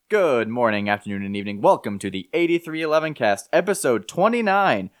Good morning, afternoon, and evening. Welcome to the 8311 Cast, episode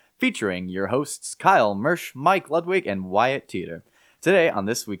 29, featuring your hosts Kyle, Mersch, Mike Ludwig, and Wyatt Teeter. Today, on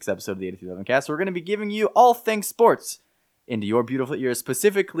this week's episode of the 8311 Cast, we're going to be giving you all things sports into your beautiful ears,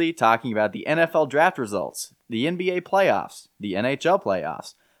 specifically talking about the NFL draft results, the NBA playoffs, the NHL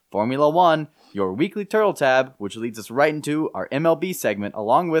playoffs, Formula One, your weekly Turtle Tab, which leads us right into our MLB segment,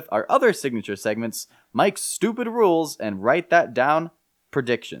 along with our other signature segments, Mike's Stupid Rules, and Write That Down,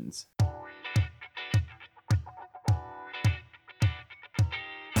 predictions.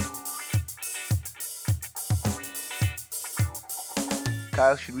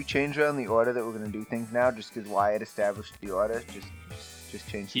 Kyle, should we change around the order that we're going to do things now just because Wyatt established the order? Just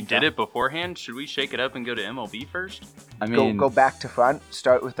change He did it beforehand? Should we shake it up and go to MLB first? I mean, go back to front,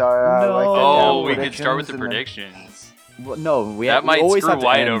 start with our... No. We could start with the and then- predictions. well, no, we That we might always screw have to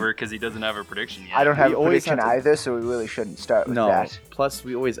Wyatt end- over because he doesn't have a prediction yet. I don't have We a always prediction have to- either, so we really shouldn't start with No, that. plus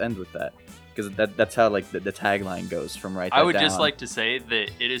we always end with that because that's how like the tagline goes from Write That I would Down. just like to say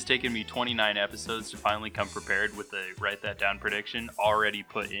that it has taken me 29 episodes to finally come prepared with the Write That Down prediction already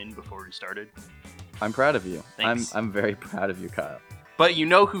put in before we started. I'm proud of you. Thanks. I'm very proud of you, Kyle. But you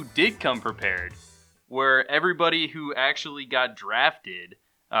know who did come prepared? Were everybody who actually got drafted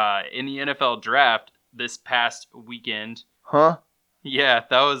in the NFL draft this past weekend. Huh? Yeah,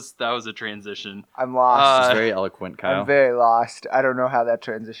 that was a transition. I'm lost. It's very eloquent, Kyle. I'm very lost. I don't know how that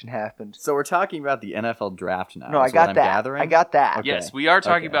transition happened. So we're talking about the NFL draft now. No, I is what got I'm that. gathering? I got that. Okay. Yes, we are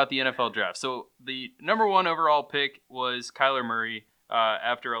talking Okay. about the NFL draft. So the number one overall pick was Kyler Murray.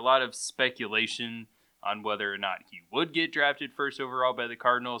 After a lot of speculation on whether or not he would get drafted first overall by the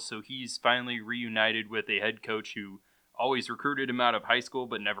Cardinals, so he's finally reunited with a head coach who always recruited him out of high school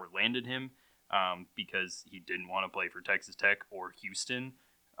but never landed him because he didn't want to play for Texas Tech or Houston.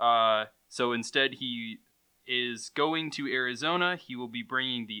 So instead, he is going to Arizona. He will be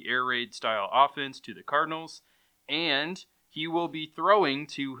bringing the air raid style offense to the Cardinals, and he will be throwing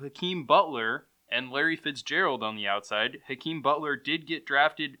to Hakeem Butler and Larry Fitzgerald on the outside. Hakeem Butler did get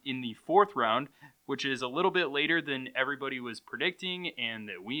drafted in the 4th round, which is a little bit later than everybody was predicting and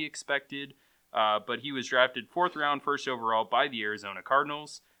that we expected, but he was drafted 4th round, first overall by the Arizona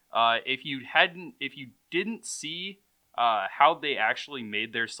Cardinals. If you didn't see how they actually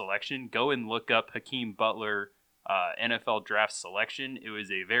made their selection, go and look up Hakeem Butler NFL draft selection. It was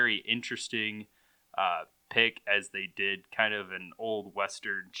a very interesting pick, as they did kind of an old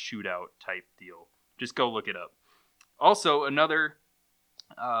Western shootout type deal. Just go look it up. Also, another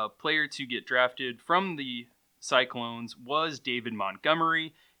player to get drafted from the Cyclones was David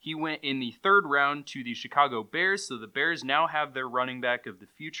Montgomery. He went in the 3rd round to the Chicago Bears, so the Bears now have their running back of the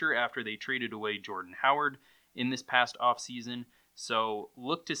future after they traded away Jordan Howard in this past offseason. So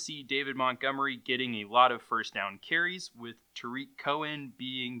look to see David Montgomery getting a lot of first down carries, with Tariq Cohen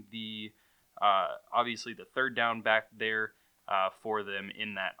being the obviously the 3rd down back there for them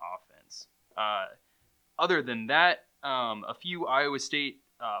in that offense. Other than that, a few Iowa State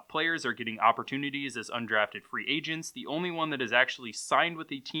players are getting opportunities as undrafted free agents. The only one that has actually signed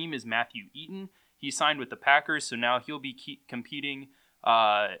with a team is Matthew Eaton. He signed with the Packers, so now he'll be competing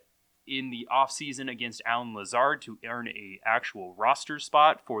in the offseason against Allen Lazard to earn a actual roster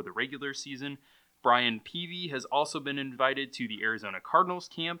spot for the regular season. Brian Peavy has also been invited to the Arizona Cardinals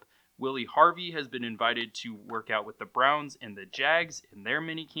camp. Willie Harvey has been invited to work out with the Browns and the Jags in their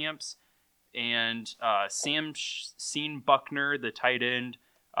mini camps. And Sam Buckner, the tight end,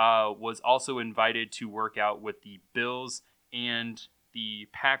 was also invited to work out with the Bills and the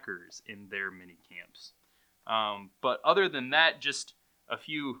Packers in their mini camps. But other than that, just a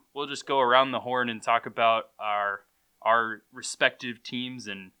few, we'll just go around the horn and talk about our respective teams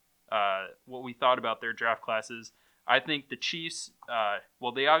and what we thought about their draft classes. I think the Chiefs,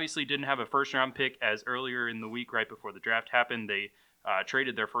 they obviously didn't have a first-round pick, as earlier in the week, right before the draft happened, they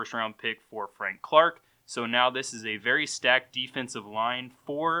traded their first-round pick for Frank Clark. So now this is a very stacked defensive line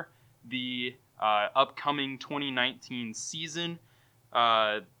for the upcoming 2019 season.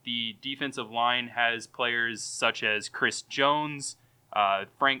 The defensive line has players such as Chris Jones,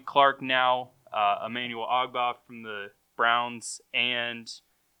 Frank Clark now, Emmanuel Ogbah from the Browns, and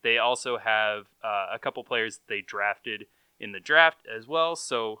they also have a couple players that they drafted in the draft as well.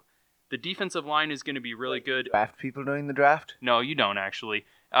 So the defensive line is going to be really good. Draft people during the draft? No, you don't actually.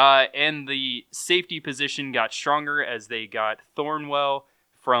 And the safety position got stronger as they got Thornwell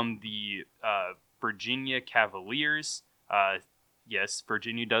from the Virginia Cavaliers. Yes,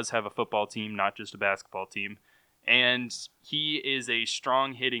 Virginia does have a football team, not just a basketball team. And he is a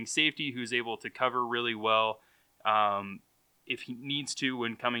strong hitting safety who's able to cover really well if he needs to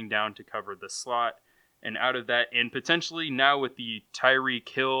when coming down to cover the slot. and out of that, and potentially now with the Tyreek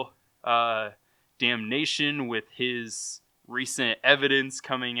Hill damnation, with his recent evidence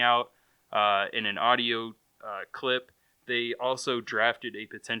coming out in an audio clip, they also drafted a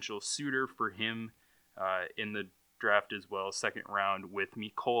potential suitor for him in the draft as well, second round, with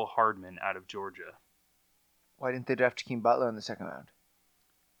Mecole Hardman out of Georgia. Why didn't they draft Hakeem Butler in the second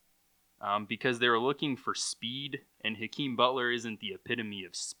round? Because they were looking for speed, and Hakeem Butler isn't the epitome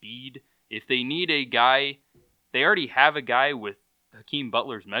of speed. If they need a guy, they already have a guy with Hakeem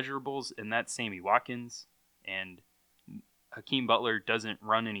Butler's measurables, and that's Sammy Watkins. And Hakeem Butler doesn't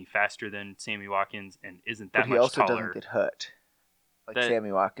run any faster than Sammy Watkins and isn't that much taller. But he also doesn't get hurt like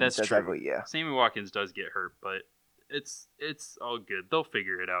Sammy Watkins does true. every year. Sammy Watkins does get hurt, but it's all good. They'll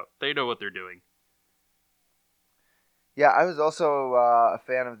figure it out. They know what they're doing. Yeah, I was also a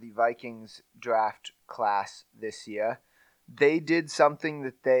fan of the Vikings draft class this year. They did something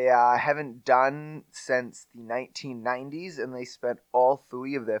that they haven't done since the 1990s, and they spent all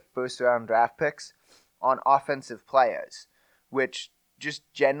 3 of their first-round draft picks on offensive players, which just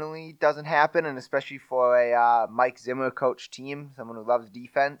generally doesn't happen, and especially for a Mike Zimmer coach team, someone who loves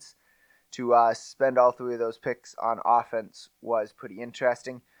defense, to spend all 3 of those picks on offense was pretty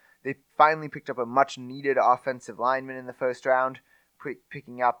interesting. They finally picked up a much-needed offensive lineman in the first round,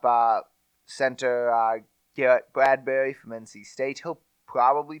 picking up center Garrett Bradbury from NC State. He'll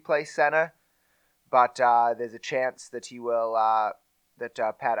probably play center, but there's a chance that he will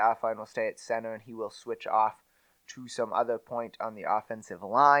Pat Elflein will stay at center and he will switch off to some other point on the offensive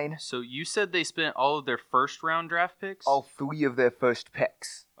line. So you said they spent all of their first-round draft picks? All 3 of their first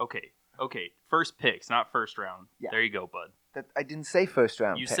picks. Okay. First picks, not first round. Yeah. There you go, bud. I didn't say first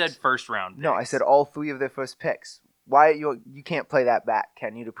round. You picks. said first round. No, I said all 3 of their first picks. Why you can't play that back,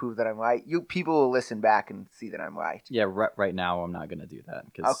 can you, to prove that I'm right? People will listen back and see that I'm right. Yeah, right now I'm not going to do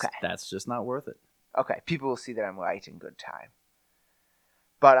that because that's just not worth it. Okay, people will see that I'm right in good time.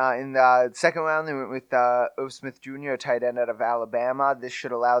 But in the second round, they went with Irv Smith Jr., a tight end out of Alabama. This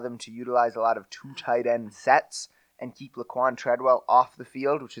should allow them to utilize a lot of 2 tight end sets and keep Laquan Treadwell off the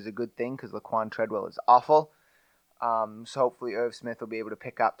field, which is a good thing because Laquan Treadwell is awful. So hopefully Irv Smith will be able to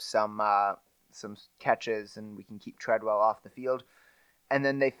pick up some catches and we can keep Treadwell off the field. And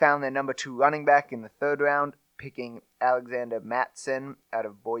then they found their number 2 running back in the third round, picking Alexander Mattson out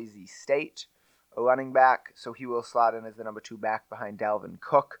of Boise State, a running back. So he will slot in as the number 2 back behind Dalvin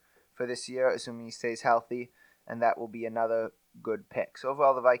Cook for this year, assuming he stays healthy. And that will be another good pick. So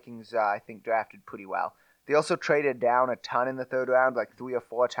overall, the Vikings, I think, drafted pretty well. They also traded down a ton in the third round, like 3 or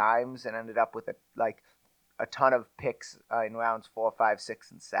 4 times, and ended up with a ton of picks in rounds 4, 5,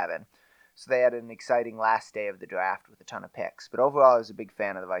 6, and 7. So they had an exciting last day of the draft with a ton of picks. But overall, I was a big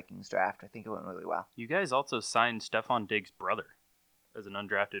fan of the Vikings draft. I think it went really well. You guys also signed Stephon Diggs' brother as an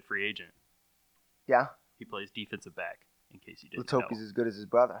undrafted free agent. Yeah? He plays defensive back, in case you didn't Let's hope know. he's as good as his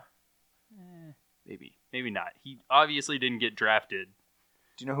brother. Maybe not. He obviously didn't get drafted.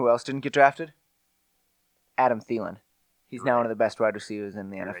 Do you know who else didn't get drafted? Adam Thielen. He's now one of the best wide receivers in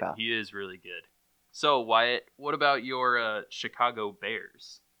the NFL. Right. He is really good. So, Wyatt, what about your Chicago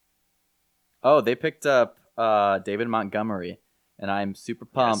Bears? Oh, they picked up David Montgomery, and I'm super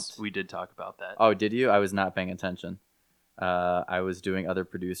pumped. Yes, we did talk about that. Oh, did you? I was not paying attention. I was doing other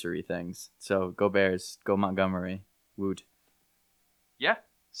producer-y things. So, go Bears. Go Montgomery. Woot. Yeah.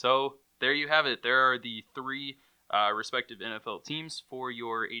 So, there you have it. There are the 3 respective NFL teams for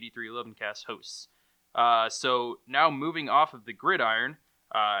your 8311 cast hosts. So now moving off of the gridiron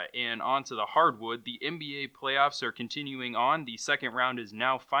and onto the hardwood, the NBA playoffs are continuing on. The second round is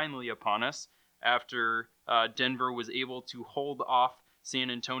now finally upon us after Denver was able to hold off San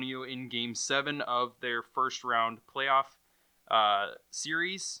Antonio in Game 7 of their first round playoff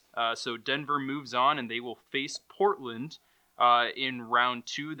series. So Denver moves on and they will face Portland in round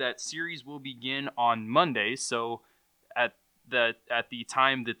 2. That series will begin on Monday. So at the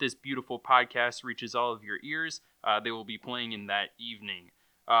time that this beautiful podcast reaches all of your ears, they will be playing in that evening.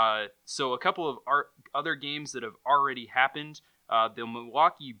 So a couple of other games that have already happened. The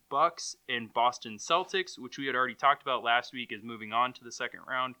Milwaukee Bucks and Boston Celtics, which we had already talked about last week, is moving on to the second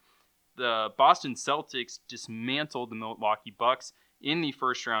round. The Boston Celtics dismantled the Milwaukee Bucks in the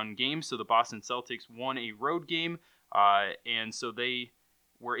first round game, so the Boston Celtics won a road game, and so they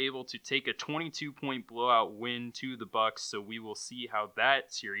were able to take a 22-point blowout win to the Bucks, so we will see how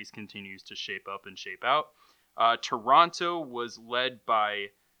that series continues to shape up and shape out. Toronto was led by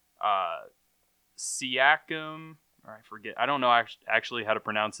Siakam, or I don't know actually how to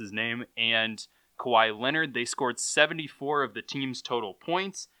pronounce his name, and Kawhi Leonard. They scored 74 of the team's total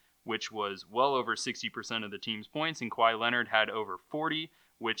points, which was well over 60% of the team's points, and Kawhi Leonard had over 40,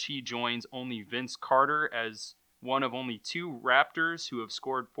 which he joins only Vince Carter as one of only 2 Raptors who have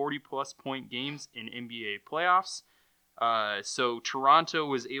scored 40-plus point games in NBA playoffs. So Toronto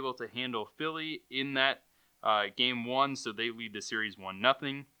was able to handle Philly in that game 1, so they lead the series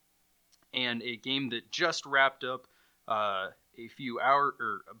 1-0. And a game that just wrapped up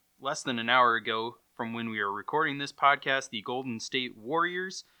less than an hour ago from when we are recording this podcast, the Golden State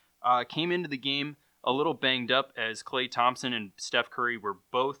Warriors came into the game a little banged up as Klay Thompson and Steph Curry were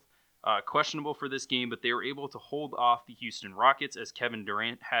both questionable for this game, but they were able to hold off the Houston Rockets as Kevin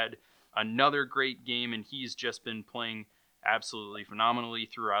Durant had another great game, and he's just been playing absolutely phenomenally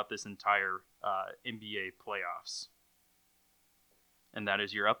throughout this entire NBA playoffs. And that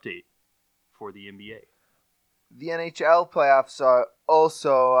is your update for the NBA. The NHL playoffs are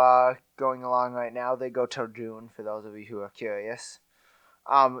also going along right now. They go till June, for those of you who are curious.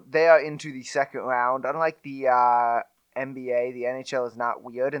 They are into the second round. Unlike the NBA, the NHL is not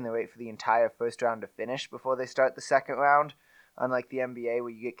weird, and they wait for the entire first round to finish before they start the second round. Unlike the NBA, where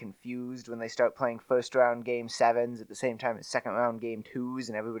you get confused when they start playing first round game 7s at the same time as second round game 2s,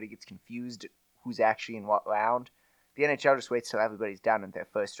 and everybody gets confused who's actually in what round. The NHL just waits till everybody's done in their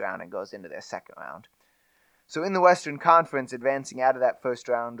first round and goes into their second round. So in the Western Conference, advancing out of that first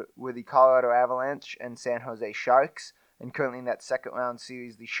round were the Colorado Avalanche and San Jose Sharks. And currently in that second round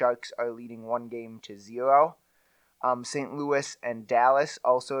series, the Sharks are leading 1-0. St. Louis and Dallas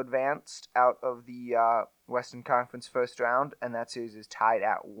also advanced out of the Western Conference first round, and that series is tied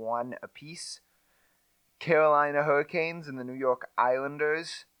at 1 apiece. Carolina Hurricanes and the New York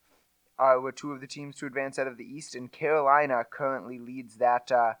Islanders were 2 of the teams to advance out of the East, and Carolina currently leads that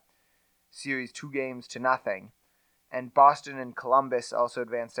series 2-0. And Boston and Columbus also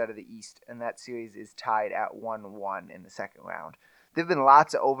advanced out of the East, and that series is tied at 1-1 in the second round. There have been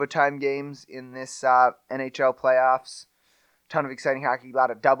lots of overtime games in this NHL playoffs. Ton of exciting hockey, a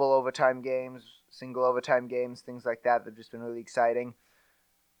lot of double overtime games, single overtime games, things like that. They've just been really exciting.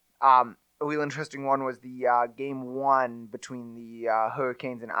 A real interesting one was the game 1 between the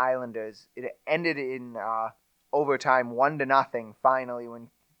Hurricanes and Islanders. It ended in overtime 1-0 finally when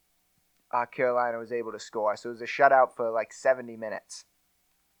Carolina was able to score. So it was a shutout for like 70 minutes,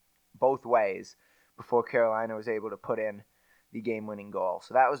 both ways, before Carolina was able to put in the game-winning goal.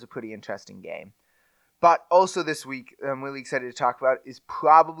 So that was a pretty interesting game. But also this week, I'm really excited to talk about, is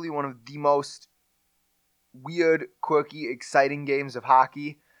probably one of the most weird, quirky, exciting games of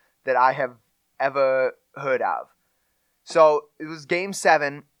hockey that I have ever heard of. So it was Game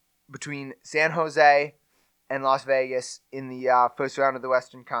 7 between San Jose and Las Vegas in the first round of the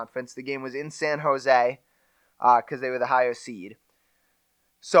Western Conference. The game was in San Jose because they were the higher seed.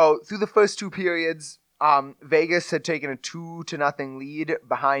 So through the first 2 periods, Vegas had taken a 2-0 lead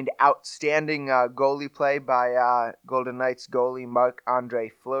behind outstanding goalie play by Golden Knights goalie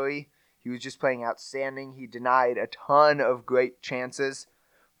Marc-Andre Fleury. He was just playing outstanding. He denied a ton of great chances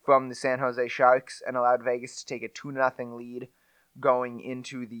from the San Jose Sharks and allowed Vegas to take a 2-0 lead going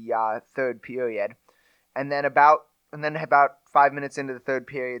into the third period. And then about 5 minutes into the third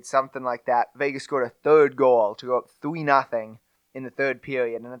period, something like that, Vegas scored a third goal to go up 3-0 in the third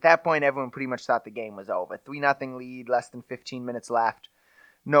period. And at that point, everyone pretty much thought the game was over. 3-0 lead, less than 15 minutes left.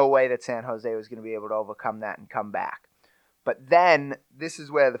 No way that San Jose was going to be able to overcome that and come back. But then, this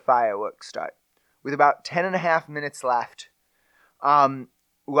is where the fireworks start. With about 10.5 minutes left,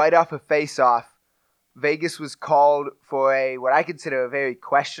 right off a face-off, Vegas was called for what I consider a very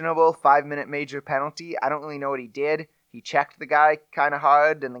questionable 5-minute major penalty. I don't really know what he did. He checked the guy kind of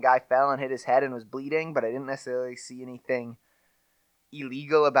hard, and the guy fell and hit his head and was bleeding, but I didn't necessarily see anything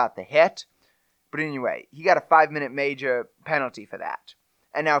illegal about the hit. But anyway, he got a 5-minute major penalty for that.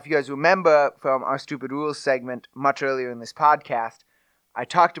 And now if you guys remember from our Stupid Rules segment much earlier in this podcast, I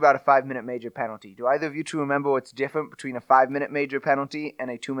talked about a 5-minute major penalty. Do either of you two remember what's different between a 5-minute major penalty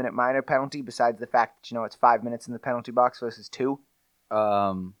and a 2-minute minor penalty, besides the fact that, it's 5 minutes in the penalty box versus 2?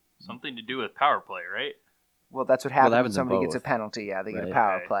 Something to do with power play, right? Well, that's what happens when in somebody gets a both. penalty. Yeah, they get a Right.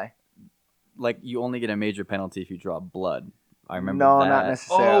 power Okay. play. Like, you only get a major penalty if you draw blood. I remember No, that. not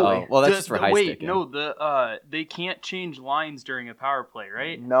necessarily. Oh, well, that's just for high wait, sticking. no, they can't change lines during a power play,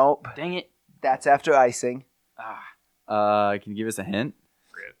 right? Nope. Dang it. That's after icing. Can you give us a hint?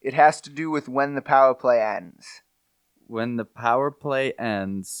 It has to do with when the power play ends. When the power play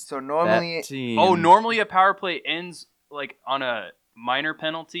ends, So normally, that team... Oh, normally a power play ends like on a minor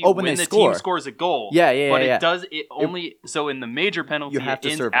penalty Oh, when they the score. team scores a goal. Yeah, yeah, But yeah. it only so in the major penalty You have it to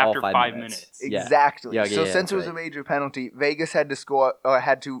ends serve all after 5 5 minutes. minutes. Yeah. exactly. Yeah, So yeah, since that's it was a right. major penalty, Vegas had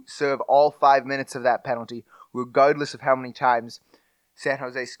to serve all 5 minutes of that penalty, regardless of how many times San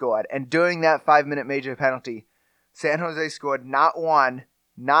Jose scored. And during that 5-minute major penalty, San Jose scored not 1,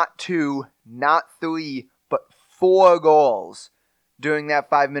 not 2, not 3, but 4 goals during that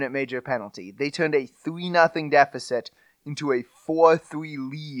 5-minute major penalty. They turned a 3-0 deficit into a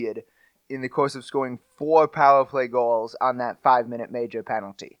 4-3 lead in the course of scoring 4 power play goals on that 5-minute major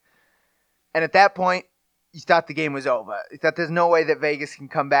penalty. And at that point, you thought the game was over. You thought there's no way that Vegas can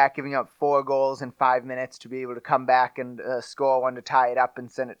come back, giving up 4 goals in 5 minutes to be able to come back and score one to tie it up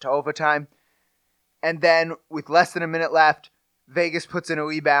and send it to overtime. And then, with less than a minute left, Vegas puts in a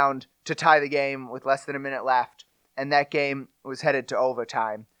rebound to tie the game with less than a minute left. And that game was headed to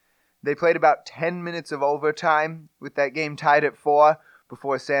overtime. They played about 10 minutes of overtime with that game tied at 4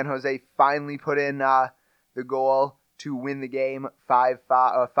 before San Jose finally put in the goal to win the game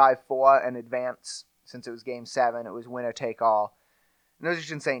 5-4 and advance. Since it was Game 7, it was winner take all. And it was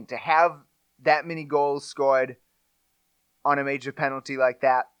just insane. To have that many goals scored on a major penalty like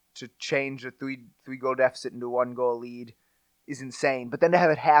that to change a three-goal deficit into a 1-goal lead is insane. But then to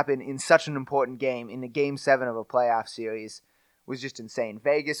have it happen in such an important game, in the Game 7 of a playoff series, was just insane.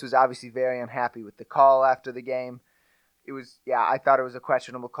 Vegas was obviously very unhappy with the call after the game. I thought it was a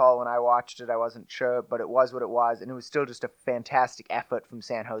questionable call when I watched it. I wasn't sure, but it was what it was. And it was still just a fantastic effort from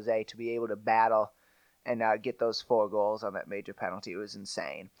San Jose to be able to battle and get those 4 goals on that major penalty. It was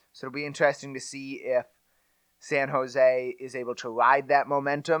insane. So it'll be interesting to see if San Jose is able to ride that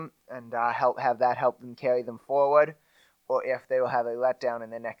momentum and help them carry them forward, or if they will have a letdown in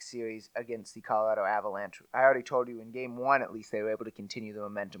the next series against the Colorado Avalanche. I already told you in Game 1, at least, they were able to continue the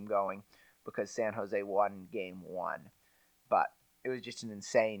momentum going because San Jose won Game 1. But it was just an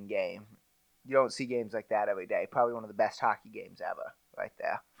insane game. You don't see games like that every day. Probably one of the best hockey games ever. Right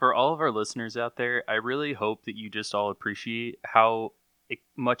there. For all of our listeners out there, I really hope that you just all appreciate how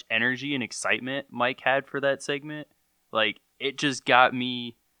much energy and excitement Mike had for that segment. Like, it just got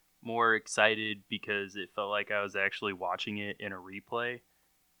me more excited because it felt like I was actually watching it in a replay.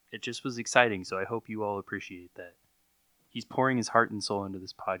 It just was exciting, so I hope you all appreciate that. He's pouring his heart and soul into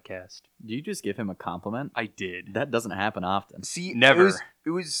this podcast. Do you just give him a compliment? I did. That doesn't happen often. See, Never. It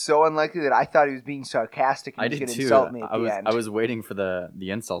was so unlikely that I thought he was being sarcastic and I he was did going to too. insult me at the end. I was waiting for the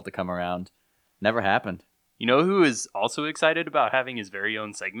insult to come around. Never happened. You know who is also excited about having his very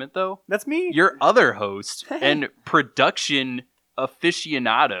own segment, though? That's me. Your other host and production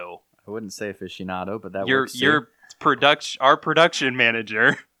aficionado. I wouldn't say aficionado, but that Your works too. our production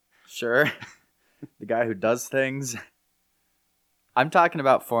manager. Sure. The guy who does things. I'm talking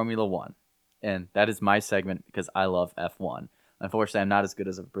about Formula One, and that is my segment because I love F1. Unfortunately, I'm not as good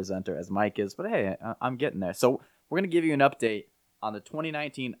as a presenter as Mike is, but hey, I'm getting there. So we're going to give you an update on the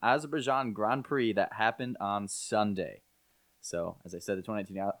 2019 Azerbaijan Grand Prix that happened on Sunday. So, as I said, the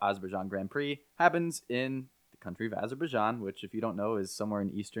 2019 Azerbaijan Grand Prix happens in the country of Azerbaijan, which, if you don't know, is somewhere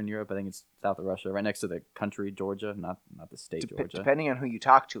in Eastern Europe. I think it's south of Russia, right next to the country Georgia, not the state Georgia. Depending on who you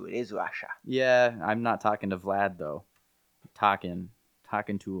talk to, it is Russia. Yeah, I'm not talking to Vlad, though. I'm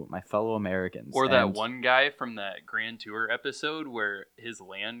talking to my fellow Americans. Or that one guy from that Grand Tour episode where his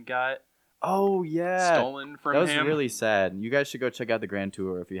land got stolen from him. That was really sad. You guys should go check out the Grand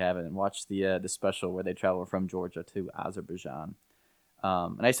Tour if you haven't and watch the special where they travel from Georgia to Azerbaijan.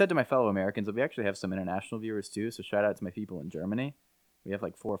 And I said to my fellow Americans that we actually have some international viewers too, so shout out to my people in Germany. We have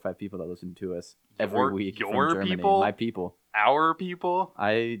like 4 or 5 people that listen to us every week from Germany. People? My people. Our people?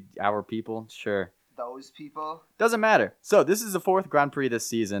 Our people, sure. Those people? Doesn't matter. So this is the 4th Grand Prix this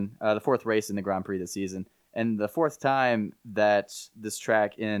season, the 4th race in the Grand Prix this season, and the 4th time that this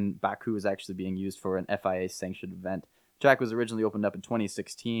track in Baku is actually being used for an FIA-sanctioned event. The track was originally opened up in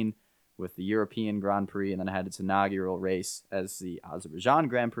 2016 with the European Grand Prix, and then had its inaugural race as the Azerbaijan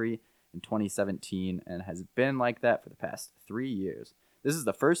Grand Prix in 2017, and has been like that for the past 3 years. This is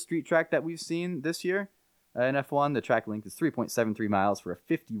the first street track that we've seen this year. In F1, the track length is 3.73 miles for a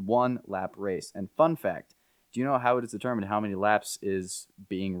 51-lap race. And fun fact, do you know how it is determined how many laps is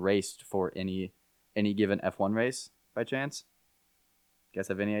being raced for any given F1 race, by chance? You guys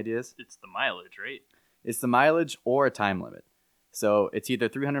have any ideas? It's the mileage, right? It's the mileage or a time limit. So it's either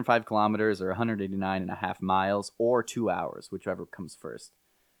 305 kilometers or 189.5 miles or 2 hours, whichever comes first.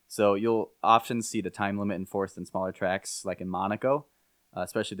 So you'll often see the time limit enforced in smaller tracks, like in Monaco.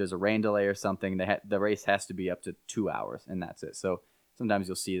 Especially if there's a rain delay or something, the race has to be up to 2 hours, and that's it. So sometimes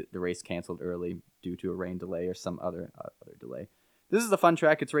you'll see the race canceled early due to a rain delay or some other delay. This is a fun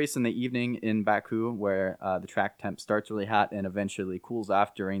track. It's raced in the evening in Baku, where the track temp starts really hot and eventually cools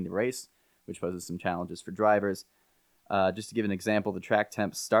off during the race, which poses some challenges for drivers. Just to give an example, the track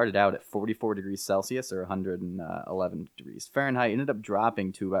temp started out at 44 degrees Celsius or 111 degrees Fahrenheit, ended up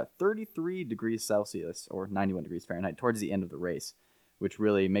dropping to about 33 degrees Celsius or 91 degrees Fahrenheit towards the end of the race, which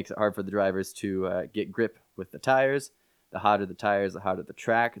really makes it hard for the drivers to get grip with the tires. The hotter the tires, the hotter the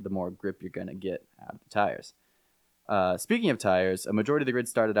track, the more grip you're going to get out of the tires. Speaking of tires, a majority of the grid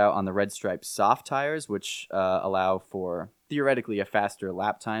started out on the Red Stripe soft tires, which allow for theoretically a faster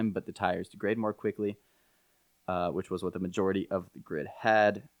lap time, but the tires degrade more quickly, which was what the majority of the grid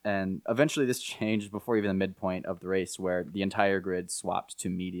had. And eventually this changed before even the midpoint of the race, where the entire grid swapped to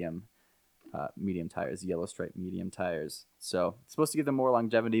medium tires, yellow stripe medium tires. So it's supposed to give them more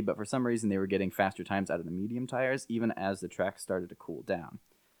longevity, but for some reason they were getting faster times out of the medium tires, even as the track started to cool down.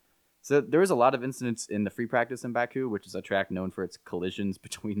 So there was a lot of incidents in the free practice in Baku, which is a track known for its collisions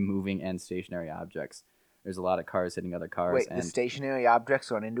between moving and stationary objects. There's a lot of cars hitting other cars. Wait, the stationary objects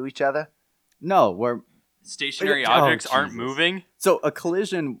run into each other? No, where Stationary objects aren't moving? So a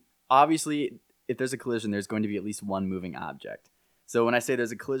collision, obviously, if there's a collision, there's going to be at least one moving object. So when I say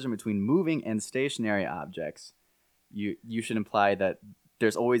there's a collision between moving and stationary objects, you should imply that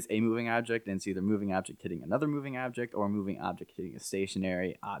there's always a moving object, and it's either a moving object hitting another moving object or a moving object hitting a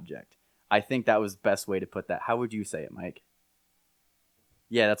stationary object. I think that was the best way to put that. How would you say it, Mike?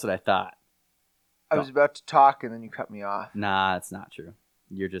 Yeah, that's what I thought. I was about to talk, and then you cut me off. Nah, it's not true.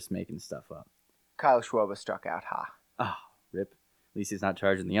 You're just making stuff up. Kyle Schwarber struck out, Oh, rip. At least he's not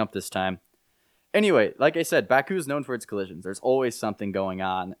charging the ump this time. Anyway, like I said, Baku is known for its collisions. There's always something going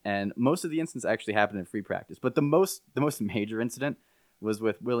on, and most of the incidents actually happen in free practice. But the most major incident was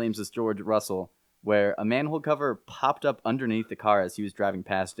with Williams' George Russell, where a manhole cover popped up underneath the car as he was driving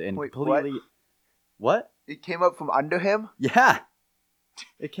past it and completely... What? It came up from under him? Yeah.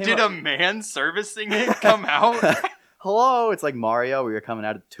 It came Did up... a man servicing it come out? Hello, it's like Mario where you're coming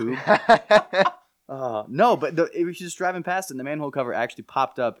out of the tube. No, but it was just driving past it, and the manhole cover actually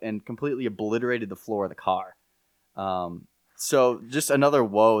popped up and completely obliterated the floor of the car. So just another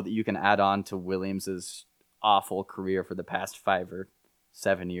woe that you can add on to Williams's awful career for the past 5 or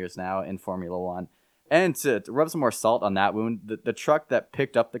 7 years now in Formula One. And to rub some more salt on that wound, the truck that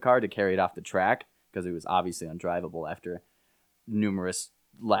picked up the car to carry it off the track, because it was obviously undrivable after numerous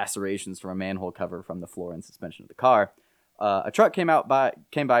lacerations from a manhole cover from the floor and suspension of the car, a truck came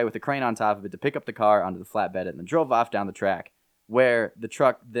by with a crane on top of it to pick up the car onto the flatbed and then drove off down the track, where the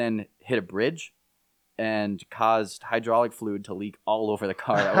truck then hit a bridge and caused hydraulic fluid to leak all over the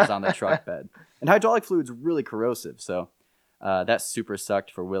car that was on the truck bed. And hydraulic fluid's really corrosive, so that super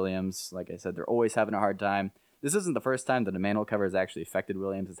sucked for Williams. Like I said, they're always having a hard time. This isn't the first time that a manhole cover has actually affected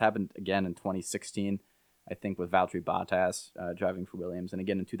Williams. It's happened again in 2016, I think, with Valtteri Bottas driving for Williams, and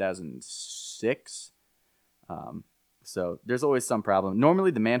again in 2006. So there's always some problem. Normally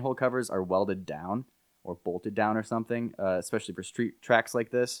the manhole covers are welded down or bolted down or something, especially for street tracks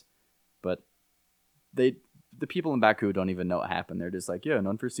like this. But the people in Baku don't even know what happened. They're just like, yeah, an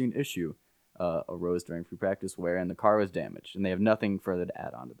unforeseen issue arose during free practice wherein the car was damaged, and they have nothing further to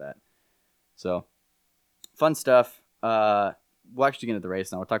add on to that. So fun stuff. We'll actually get into the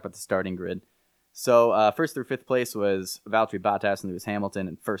race now. We'll talk about the starting grid. So first through fifth place was Valtteri Bottas and Lewis Hamilton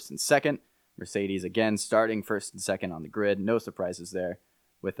in first and second. Mercedes again starting first and second on the grid. No surprises there,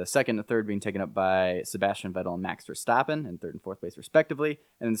 with the second and third being taken up by Sebastian Vettel and Max Verstappen in third and fourth place respectively.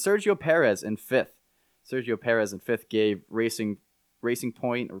 And then Sergio Perez in fifth. Sergio Perez in fifth gave Racing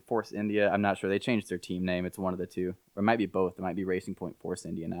Point or Force India. I'm not sure. They changed their team name. It's one of the two. Or it might be both. It might be Racing Point Force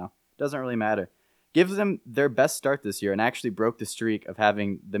India now. Doesn't really matter. Gives them their best start this year and actually broke the streak of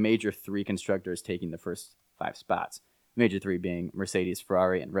having the major three constructors taking the first 5 spots. Major three being Mercedes,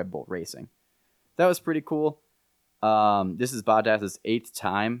 Ferrari, and Red Bull Racing. That was pretty cool. This is Bottas' 8th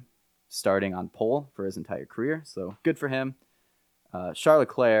time starting on pole for his entire career, so good for him. Charles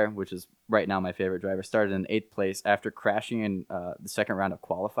Leclerc, which is right now my favorite driver, started in 8th place after crashing in the second round of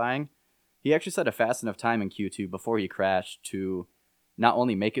qualifying. He actually set a fast enough time in Q2 before he crashed to not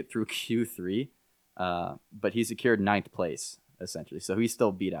only make it through Q3, but he secured 9th place, essentially, so he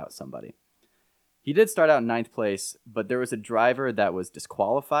still beat out somebody. He did start out in 9th place, but there was a driver that was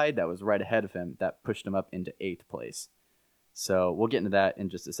disqualified that was right ahead of him that pushed him up into 8th place. So we'll get into that in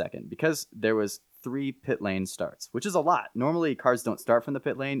just a second, because there was 3 pit lane starts, which is a lot. Normally cars don't start from the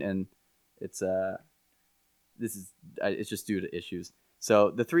pit lane, and it's just due to issues.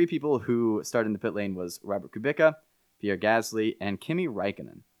 So the 3 people who started in the pit lane was Robert Kubica, Pierre Gasly, and Kimi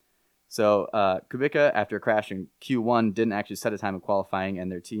Räikkönen. So Kubica, after crashing Q1, didn't actually set a time of qualifying, and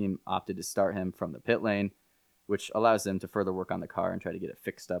their team opted to start him from the pit lane, which allows them to further work on the car and try to get it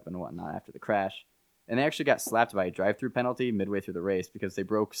fixed up and whatnot after the crash. And they actually got slapped by a drive-through penalty midway through the race because they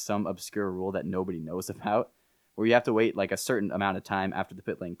broke some obscure rule that nobody knows about, where you have to wait like a certain amount of time after the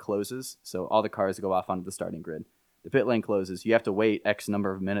pit lane closes. So all the cars go off onto the starting grid. The pit lane closes. You have to wait X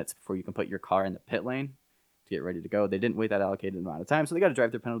number of minutes before you can put your car in the pit lane to get ready to go. They didn't wait that allocated amount of time, so they got a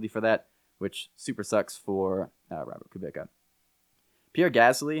drive-through penalty for that, which super sucks for Robert Kubica. Pierre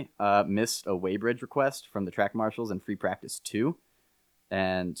Gasly missed a weighbridge request from the track marshals in free practice 2.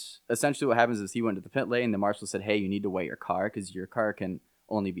 And essentially what happens is he went to the pit lane. The marshal said, hey, you need to weigh your car because your car can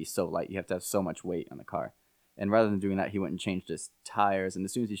only be so light. You have to have so much weight on the car. And rather than doing that, he went and changed his tires. And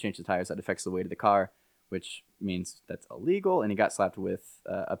as soon as he changed the tires, that affects the weight of the car, which means that's illegal. And he got slapped with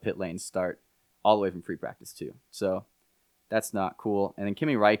a pit lane start all the way from free practice 2. So that's not cool. And then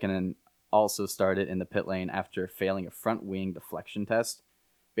Kimi Räikkönen also started in the pit lane after failing a front wing deflection test.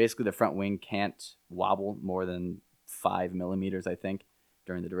 Basically, the front wing can't wobble more than 5 millimeters, I think,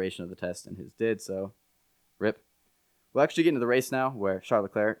 during the duration of the test, and his did, so rip. We'll actually get into the race now, where Charles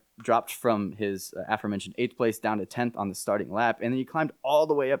Leclerc dropped from his aforementioned 8th place down to 10th on the starting lap, and then he climbed all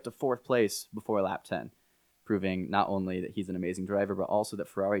the way up to 4th place before lap 10, proving not only that he's an amazing driver, but also that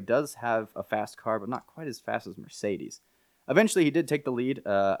Ferrari does have a fast car, but not quite as fast as Mercedes. Eventually, he did take the lead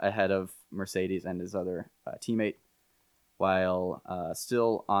ahead of Mercedes and his other teammate, while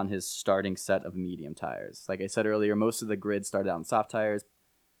still on his starting set of medium tires. Like I said earlier, most of the grid started out on soft tires.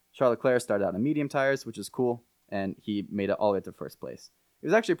 Charles Leclerc started out on medium tires, which is cool, and he made it all the way to first place. It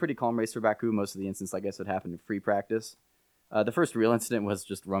was actually a pretty calm race for Baku. Most of the incidents, I guess, had happened in free practice. The first real incident was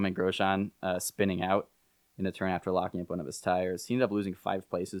just Romain Grosjean spinning out in a turn after locking up one of his tires. He ended up losing 5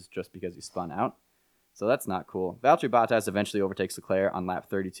 places just because he spun out. So that's not cool. Valtteri Bottas eventually overtakes Leclerc on lap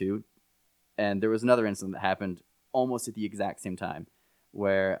 32. And there was another incident that happened almost at the exact same time,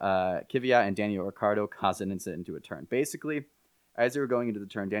 where Kvyat and Daniel Ricciardo caused an incident into a turn. Basically, as they were going into the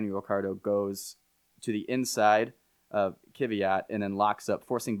turn, Daniel Ricciardo goes to the inside of Kvyat and then locks up,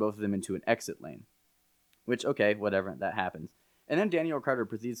 forcing both of them into an exit lane. Which, okay, whatever, that happens. And then Daniel Ricciardo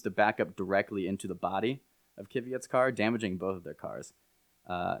proceeds to back up directly into the body of Kvyat's car, damaging both of their cars.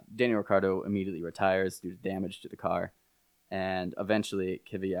 Daniel Ricciardo immediately retires due to damage to the car. And eventually,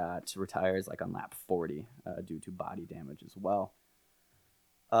 Kvyat retires like on lap 40 due to body damage as well.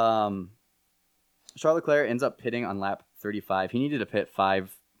 Charles Leclerc ends up pitting on lap 35. He needed to pit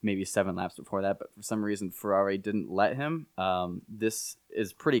 5, maybe 7 laps before that, but for some reason, Ferrari didn't let him. This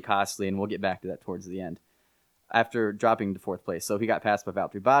is pretty costly, and we'll get back to that towards the end. After dropping to 4th place. So he got passed by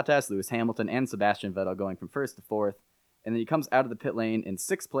Valtteri Bottas, Lewis Hamilton, and Sebastian Vettel going from 1st to 4th. And then he comes out of the pit lane in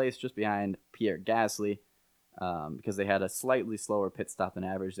 6th place, just behind Pierre Gasly, because they had a slightly slower pit stop than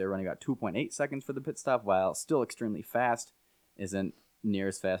average. They were running about 2.8 seconds for the pit stop, while still extremely fast. Isn't near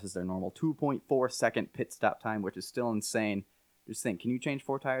as fast as their normal 2.4 second pit stop time, which is still insane. Just think, can you change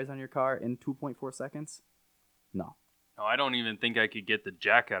 4 tires on your car in 2.4 seconds? No. No, I don't even think I could get the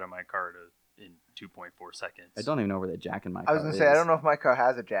jack out of my car in 2.4 seconds. I don't even know where the jack in my car is. I was going to say, I don't know if my car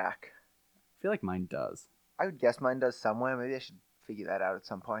has a jack. I feel like mine does. I would guess mine does somewhere. Maybe I should figure that out at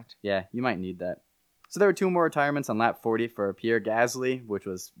some point. Yeah, you might need that. So there were 2 more retirements on lap 40 for Pierre Gasly, which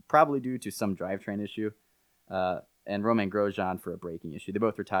was probably due to some drivetrain issue, and Romain Grosjean for a braking issue. They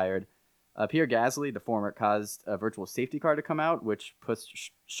both retired. Pierre Gasly, the former, caused a virtual safety car to come out, which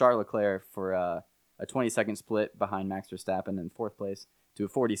pushed Charles Leclerc for a 20-second split behind Max Verstappen in 4th place to a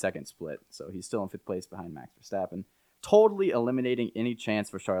 40-second split. So he's still in 5th place behind Max Verstappen, totally eliminating any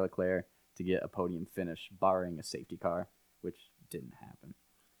chance for Charles Leclerc to get a podium finish, barring a safety car, which didn't happen.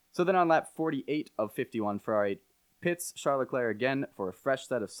 So then on lap 48 of 51, Ferrari pits Charles Leclerc again for a fresh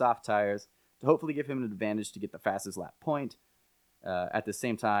set of soft tires to hopefully give him an advantage to get the fastest lap point. At the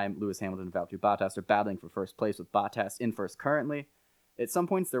same time, Lewis Hamilton and Valtteri Bottas are battling for first place, with Bottas in first currently. At some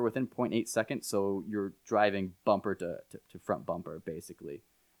points, they're within 0.8 seconds, so you're driving bumper to front bumper, basically.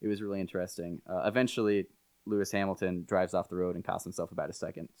 It was really interesting. Eventually, Lewis Hamilton drives off the road and costs himself about a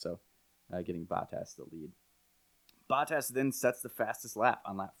second, so getting Bottas the lead. Bottas then sets the fastest lap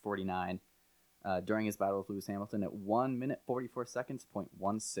on lap 49 during his battle with Lewis Hamilton at 1 minute 44 seconds,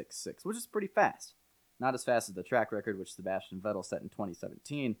 .166, which is pretty fast. Not as fast as the track record, which Sebastian Vettel set in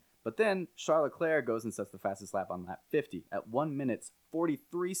 2017, but then Charles Leclerc goes and sets the fastest lap on lap 50 at 1 minute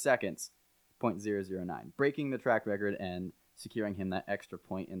 43 seconds, .009, breaking the track record and securing him that extra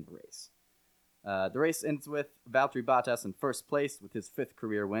point in the race. The race ends with Valtteri Bottas in first place with his 5th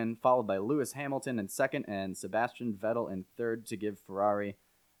career win, followed by Lewis Hamilton in 2nd and Sebastian Vettel in 3rd to give Ferrari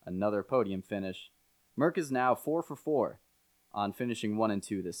another podium finish. Merc is now 4 for 4 on finishing 1 and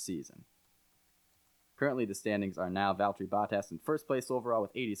 2 this season. Currently, the standings are now Valtteri Bottas in first place overall with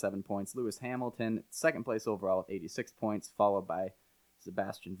 87 points, Lewis Hamilton 2nd place overall with 86 points, followed by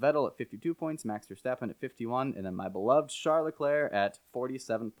Sebastian Vettel at 52 points, Max Verstappen at 51, and then my beloved Charles Leclerc at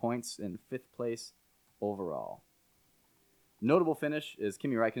 47 points in 5th place overall. Notable finish is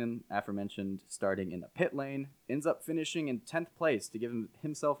Kimi Räikkönen, aforementioned, starting in the pit lane, ends up finishing in 10th place to give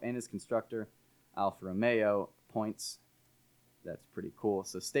himself and his constructor, Alfa Romeo, points. That's pretty cool.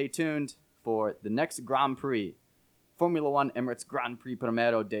 So stay tuned for the next Grand Prix. Formula One Emirates Grand Prix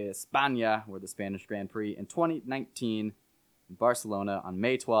Primero de España, or the Spanish Grand Prix, in 2019 in Barcelona on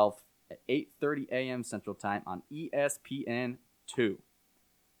May 12th at 8:30 a.m. Central Time on ESPN2.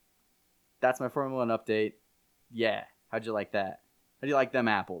 That's my Formula One update. Yeah, how'd you like that? How do you like them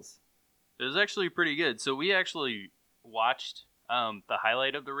apples? It was actually pretty good. So we actually watched the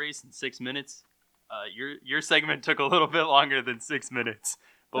highlight of the race in 6 minutes. Your segment took a little bit longer than 6 minutes,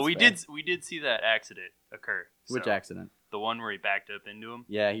 but That's we did see that accident occur. Which So, accident? The one where he backed up into him.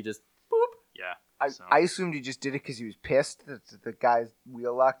 Yeah, he just boop. Yeah. I assumed he just did it because he was pissed that the guy's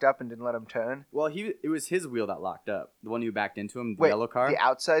wheel locked up and didn't let him turn. Well, it was his wheel that locked up. The one who backed into him, the Wait, yellow car. the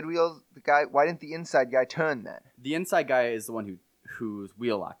outside wheel, the guy. Why didn't the inside guy turn then? The inside guy is the one whose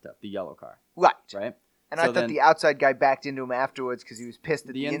wheel locked up, the yellow car, Right. right? And So I thought then- the outside guy backed into him afterwards because he was pissed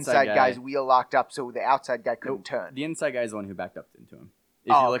that The the inside inside guy- guy's wheel locked up, so the outside guy couldn't Nope. turn. The inside guy is the one who backed up into him.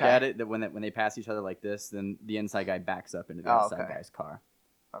 If Oh, you look okay. at it, that when they pass each other like this, then the inside guy backs up into the Oh, outside okay. guy's car.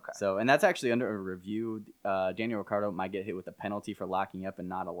 Okay. So, and that's actually under a review. Daniel Ricciardo might get hit with a penalty for locking up and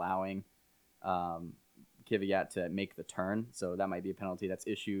not allowing Kvyat to make the turn. So that might be a penalty that's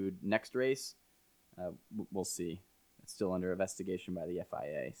issued next race. We'll see. It's still under investigation by the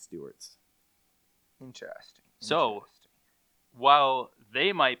FIA stewards. Interesting. So- Interesting. While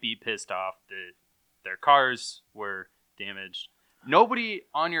they might be pissed off that their cars were damaged, nobody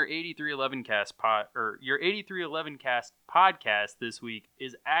on your 8311 cast your 8311 cast podcast this week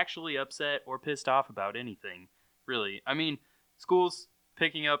is actually upset or pissed off about anything. Really. I mean, school's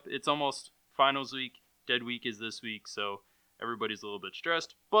picking up. It's almost finals week. Dead week is this week, so everybody's a little bit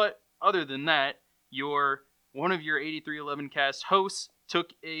stressed. But other than that, one of your 8311 cast hosts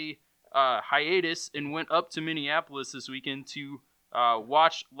took a hiatus and went up to Minneapolis this weekend to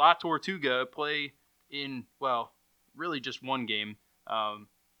watch La Tortuga play in, well, really just one game.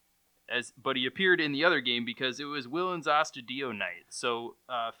 But he appeared in the other game because it was Willens Astudillo night. So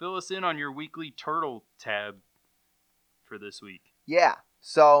fill us in on your weekly turtle tab for this week. Yeah.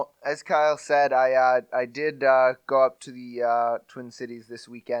 So as Kyle said, I did go up to the Twin Cities this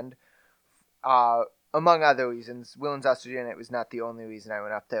weekend. Among other reasons, Willens Astudillo night was not the only reason I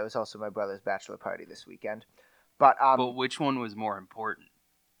went up there. It was also my brother's bachelor party this weekend. But But which one was more important?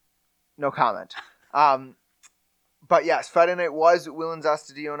 no comment. But yes, Friday night was Willens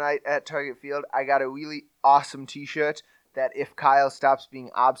Astudillo night at Target Field. I got a really awesome T-shirt that if Kyle stops being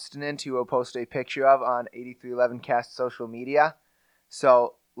obstinate, he will post a picture of on 8311 Cast social media.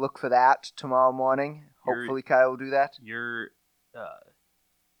 So look for that tomorrow morning. Hopefully Kyle will do that. You're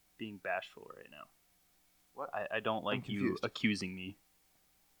being bashful right now. What? I don't like you confused. accusing me.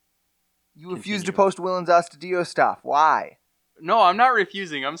 You refuse to Continue. post Willens Astudillo stuff. Why? No, I'm not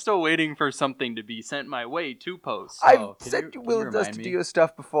refusing. I'm still waiting for something to be sent my way to post. I've can sent you you Willens remind me? Astudillo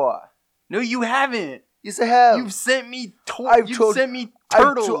stuff before. No, you haven't. Yes, I have. You've sent me I've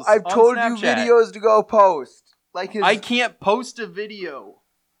turtles. I've on told you Snapchat. videos to go post. Like his. I can't post a video.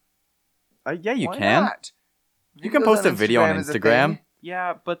 Yeah, you Why can. not? You can Videos post a video on is a Instagram. thing.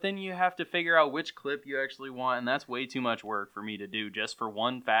 Yeah, but then you have to figure out which clip you actually want, and that's way too much work for me to do just for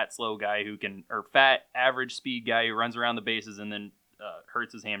one fat, slow guy or fat, average speed guy who runs around the bases and then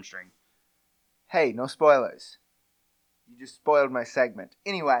hurts his hamstring. Hey, no spoilers. You just spoiled my segment.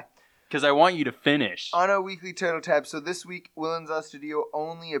 Anyway, Because I want you to finish. on our weekly Turtle tab, so this week, Willens Astudillo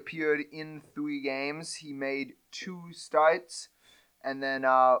only appeared in 3 games. He made 2 starts and then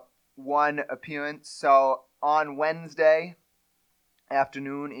 1 appearance. So on Wednesday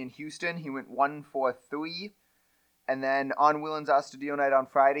afternoon in Houston, he went 1 for 3. And then on Willens Astudillo night on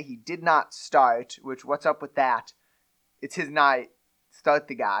Friday, he did not start, which, what's up with that? It's his night. Start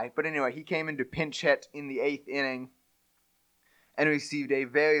the guy. But anyway, he came in to pinch hit in the 8th inning and received a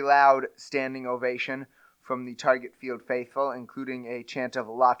very loud standing ovation from the Target Field faithful, including a chant of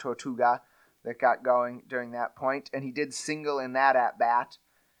La Tortuga that got going during that point. And he did single in that at-bat.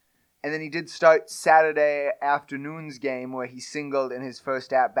 And then he did start Saturday afternoon's game where he singled in his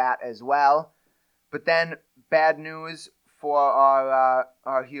first at-bat as well. But then, bad news for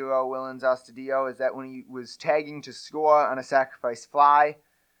our hero, Willens Astudillo, is that when he was tagging to score on a sacrifice fly,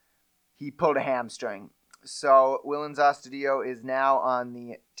 he pulled a hamstring. So Willens Astudillo is now on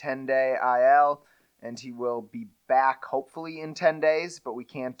the 10-day IL, and he will be back hopefully in 10 days, but we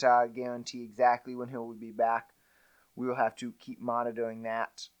can't guarantee exactly when he will be back. We will have to keep monitoring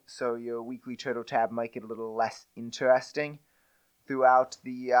that, so your weekly Turtle tab might get a little less interesting throughout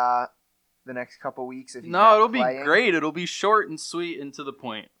the next couple weeks. If he's No, not it'll playing. be great. It'll be short and sweet and to the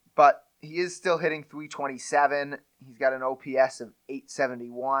point. But he is still hitting .327. He's got an OPS of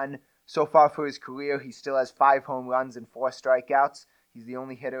 .871. So far for his career, he still has 5 home runs and 4 strikeouts. He's the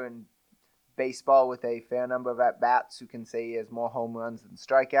only hitter in baseball with a fair number of at-bats who can say he has more home runs than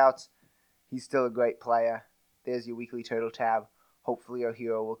strikeouts. He's still a great player. There's your weekly Turtle tab. Hopefully our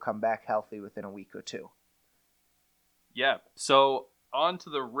hero will come back healthy within a week or two. Yeah, so on to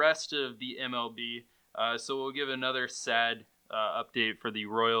the rest of the MLB. So we'll give another sad update for the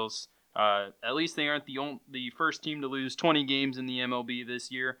Royals. At least they aren't the first team to lose 20 games in the MLB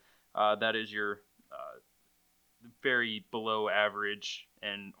this year. That is your very below average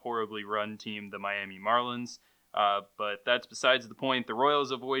and horribly run team, the Miami Marlins. But that's besides the point. The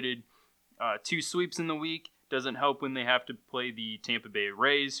Royals avoided 2 sweeps in the week. Doesn't help when they have to play the Tampa Bay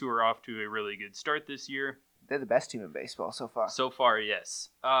Rays, who are off to a really good start this year. They're the best team in baseball so far. So far, yes.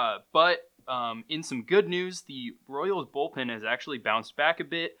 But in some good news, the Royals bullpen has actually bounced back a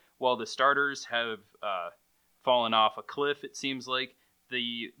bit, while the starters have fallen off a cliff, it seems like.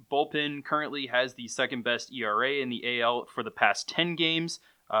 The bullpen currently has the second best ERA in the AL for the past 10 games.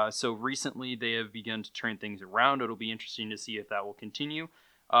 So recently they have begun to turn things around. It'll be interesting to see if that will continue.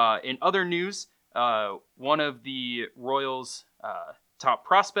 In other news, one of the Royals' top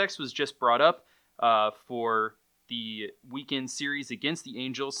prospects was just brought up for the weekend series against the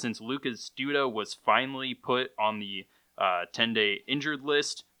Angels, since Lucas Duda was finally put on the 10-day injured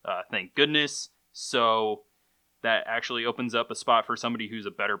list. Thank goodness. So that actually opens up a spot for somebody who's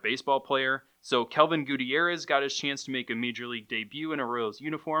a better baseball player. So Kelvin Gutierrez got his chance to make a Major League debut in a Royals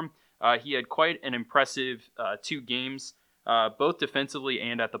uniform. He had quite an impressive 2 games, both defensively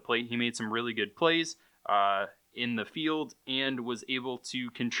and at the plate. He made some really good plays in the field and was able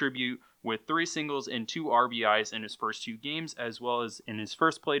to contribute with 3 singles and 2 RBIs in his first 2 games, as well as in his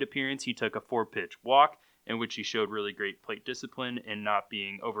first plate appearance, he took a 4-pitch walk, in which he showed really great plate discipline and not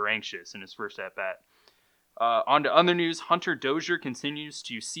being over anxious in his first at-bat. On to other news, Hunter Dozier continues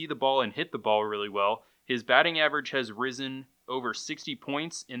to see the ball and hit the ball really well. His batting average has risen over 60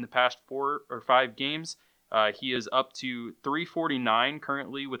 points in the past 4 or 5 games. He is up to 349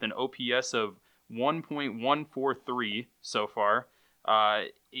 currently with an OPS of 1.143 so far.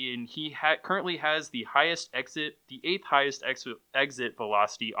 And he currently has the 8th highest exit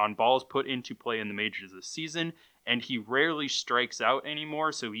velocity on balls put into play in the majors this season. And he rarely strikes out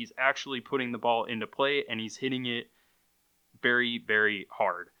anymore, so he's actually putting the ball into play, and he's hitting it very, very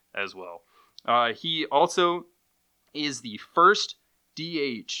hard as well. He also is the first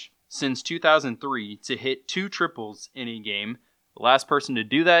DH since 2003 to hit 2 triples in a game. The last person to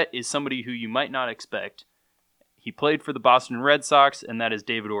do that is somebody who you might not expect. He played for the Boston Red Sox, and that is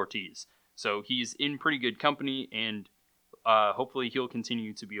David Ortiz. So he's in pretty good company, and hopefully he'll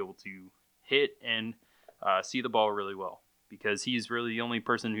continue to be able to hit and see the ball really well, because he's really the only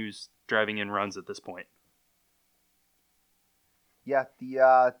person who's driving in runs at this point. Yeah,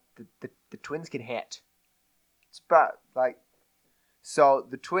 the Twins can hit. It's about so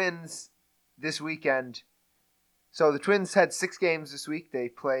the Twins this weekend. So the Twins had 6 games this week. They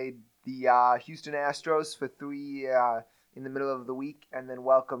played the Houston Astros for 3 in the middle of the week, and then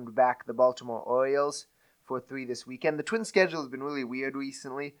welcomed back the Baltimore Orioles for 3 this weekend. The Twins' schedule has been really weird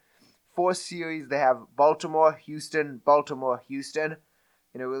recently. 4 series, they have Baltimore, Houston,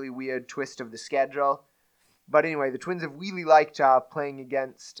 in a really weird twist of the schedule. But anyway, the Twins have really liked playing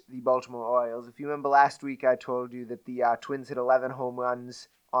against the Baltimore Orioles. If you remember last week, I told you that the Twins hit 11 home runs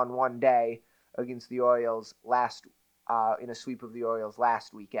on one day against the Orioles in a sweep of the Orioles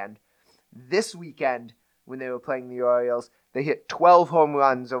last weekend. This weekend, when they were playing the Orioles, they hit 12 home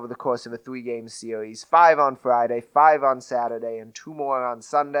runs over the course of a 3-game series, 5 on Friday, 5 on Saturday, and 2 more on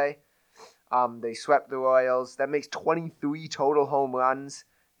Sunday. They swept the Royals. That makes 23 total home runs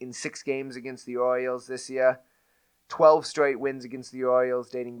in 6 games against the Orioles this year. 12 straight wins against the Orioles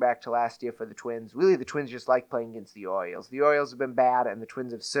dating back to last year for the Twins. Really, the Twins just like playing against the Orioles. The Orioles have been bad, and the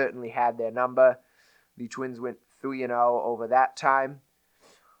Twins have certainly had their number. The Twins went 3-0 over that time.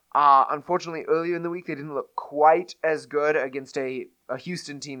 Unfortunately, earlier in the week, they didn't look quite as good against a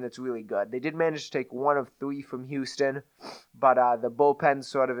Houston team that's really good. They did manage to take 1 of 3 from Houston, but the bullpen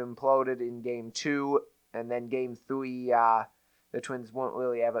sort of imploded in Game 2, and then Game 3, the Twins weren't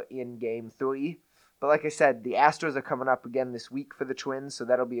really ever in Game 3. But like I said, the Astros are coming up again this week for the Twins, so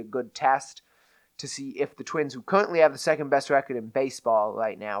that'll be a good test to see if the Twins, who currently have the second best record in baseball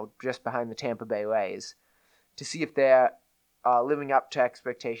right now, just behind the Tampa Bay Rays, to see if they're living up to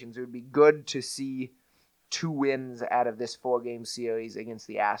expectations. It would be good to see 2 wins out of this 4-game series against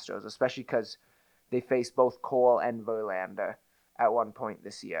the Astros, especially because they faced both Cole and Verlander at one point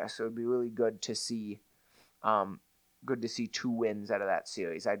this year. So it would be really good to see 2 wins out of that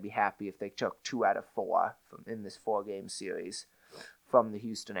series. I'd be happy if they took 2 out of 4 in this 4-game series from the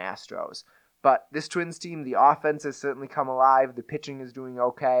Houston Astros. But this Twins team, the offense has certainly come alive. The pitching is doing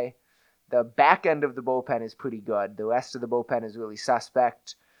okay. the back end of the bullpen is pretty good. The rest of the bullpen is really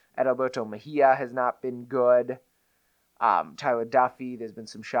suspect. Adalberto Mejia has not been good. Tyler Duffy, there's been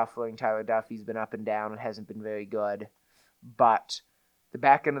some shuffling. Tyler Duffy's been up and down and hasn't been very good. But the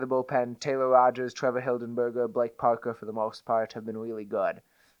back end of the bullpen, Taylor Rogers, Trevor Hildenberger, Blake Parker, for the most part, have been really good.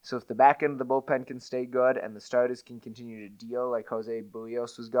 So if the back end of the bullpen can stay good and the starters can continue to deal like Jose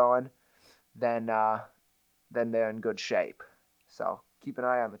Barrios was going, then they're in good shape. So keep an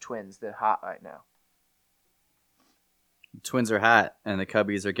eye on the Twins. They're hot right now. The Twins are hot, and the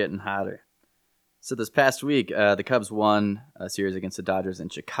Cubbies are getting hotter. So this past week, the Cubs won a series against the Dodgers in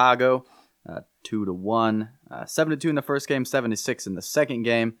Chicago, 2-1, 7-2 in the first game, 7-6 in the second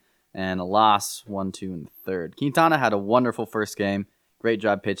game, and a loss, 1-2 in the third. Quintana had a wonderful first game. Great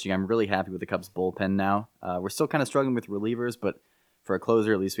job pitching. I'm really happy with the Cubs bullpen now. We're still kind of struggling with relievers, but for a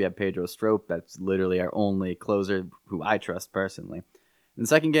closer, at least we have Pedro Strop. That's literally our only closer who I trust personally. In the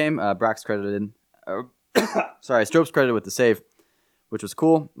second game, Brock's credited. Strop's credited with the save, which was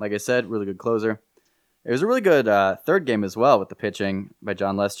cool. Like I said, really good closer. It was a really good third game as well with the pitching by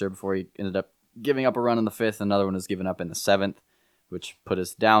John Lester before he ended up giving up a run in the fifth. Another one was given up in the seventh, which put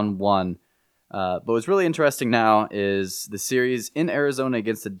us down 1. But what's really interesting now is the series in Arizona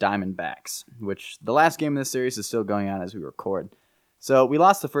against the Diamondbacks, which the last game of this series is still going on as we record. So we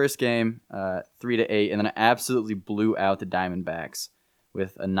lost the first game 3-8, and then absolutely blew out the Diamondbacks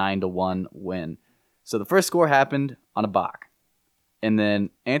with a 9-1 win. So the first score happened on a balk. And then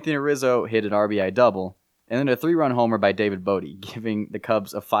Anthony Rizzo hit an RBI double, and then a 3-run homer by David Bote, giving the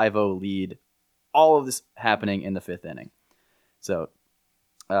Cubs a 5-0 lead. All of this happening in the fifth inning. So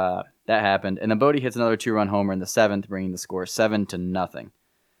that happened. And then Bote hits another 2-run homer in the seventh, bringing the score 7-0.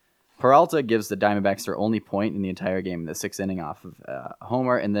 Peralta gives the Diamondbacks their only point in the entire game in the sixth inning off of a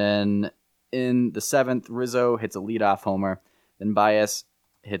homer. And then in the seventh, Rizzo hits a leadoff homer. Then Baez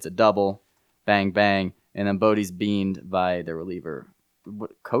hits a double. Bang, bang. And then Bodie's beamed by the reliever.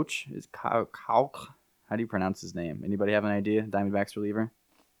 What coach is Kyle? How do you pronounce his name? Anybody have an idea? Diamondbacks reliever.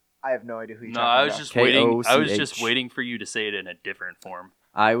 I have no idea who you're No, talking I was about. just waiting. I was K-O-C-H. just waiting for you to say it in a different form.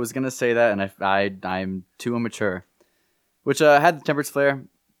 I was gonna say that, and I'm too immature. Which had the tempers flare.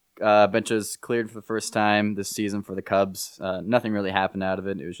 Benches cleared for the first time this season for the Cubs. Nothing really happened out of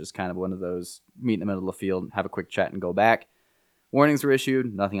it. It was just kind of one of those meet in the middle of the field, have a quick chat, and go back. Warnings were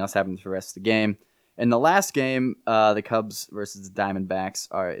issued. Nothing else happened for the rest of the game. In the last game, the Cubs versus the Diamondbacks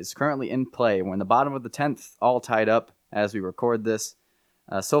is currently in play. We're in the bottom of the 10th, all tied up as we record this.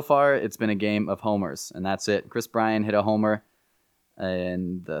 So far, it's been a game of homers, and that's it. Chris Bryan hit a homer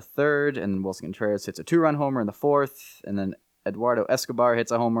in the third, and then Wilson Contreras hits a 2-run homer in the fourth, and then Eduardo Escobar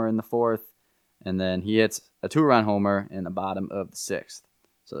hits a homer in the fourth, and then he hits a 2-run homer in the bottom of the sixth.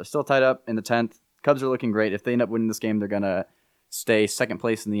 So they're still tied up in the 10th. Cubs are looking great. If they end up winning this game, they're going to stay second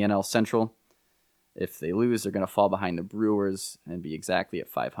place in the NL Central. If they lose, they're going to fall behind the Brewers and be exactly at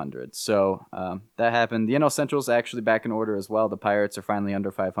 500. So that happened. The NL Central is actually back in order as well. The Pirates are finally under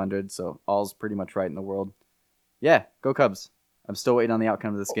 500, so all's pretty much right in the world. Yeah, go Cubs. I'm still waiting on the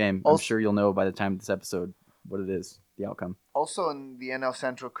outcome of this game. I'm sure you'll know by the time of this episode what it is, the outcome. Also in the NL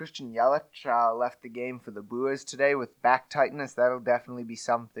Central, Christian Yelich left the game for the Brewers today with back tightness. That'll definitely be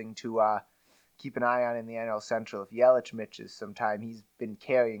something to keep an eye on in the NL Central. If Yelich misses some time, he's been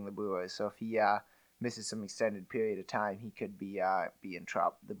carrying the Brewers, so if he misses some extended period of time, he could be in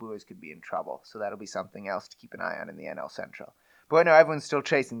trouble. The Brewers could be in trouble, so that'll be something else to keep an eye on in the NL Central. But right now, everyone's still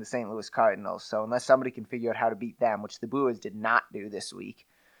chasing the St. Louis Cardinals, so unless somebody can figure out how to beat them, which the Brewers did not do this week,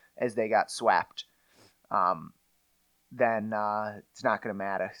 as they got swept, then it's not going to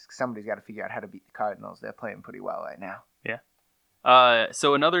matter. Somebody's got to figure out how to beat the Cardinals. They're playing pretty well right now. Yeah.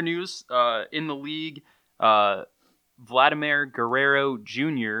 So another news in the league, Vladimir Guerrero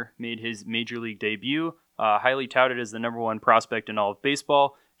Jr. made his major league debut, highly touted as the number one prospect in all of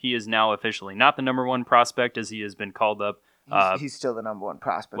baseball. He is now officially not the number one prospect as he has been called up. He's still the number one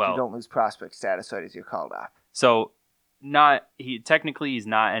prospect. Well, you don't lose prospect status right as you're called up. So technically he's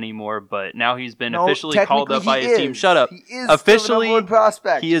not anymore, but now he's been officially called up by his team. Shut up. He is officially still the number one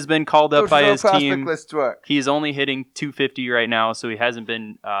prospect. He has been called up by his team. List work. He's only hitting 250 right now, so he hasn't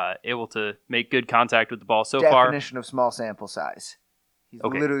been able to make good contact with the ball so far. Definition of small sample size. He's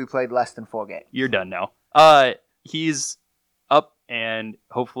literally played less than 4 games. You're done now. He's up and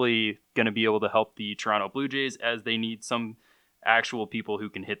hopefully going to be able to help the Toronto Blue Jays as they need some actual people who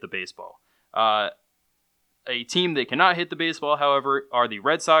can hit the baseball. A team that cannot hit the baseball, however, are the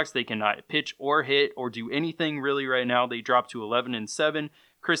Red Sox. They cannot pitch or hit or do anything really right now. They dropped to 11-7.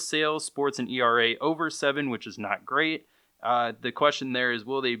 Chris Sale sports an ERA over 7, which is not great. The question there is,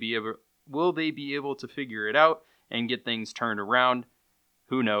 will they be able to figure it out and get things turned around?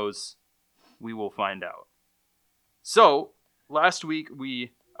 Who knows? We will find out. So, last week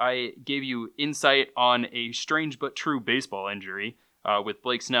I gave you insight on a strange but true baseball injury with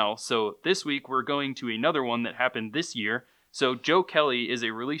Blake Snell. So this week we're going to another one that happened this year. So Joe Kelly is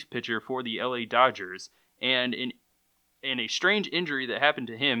a relief pitcher for the LA Dodgers, and in a strange injury that happened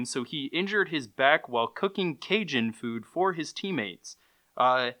to him, so he injured his back while cooking Cajun food for his teammates.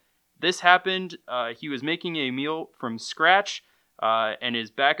 This happened, he was making a meal from scratch, and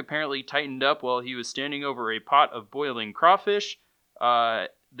his back apparently tightened up while he was standing over a pot of boiling crawfish that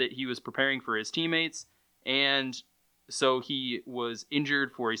he was preparing for his teammates, and so he was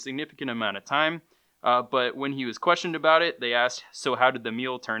injured for a significant amount of time. But when he was questioned about it, they asked, "So how did the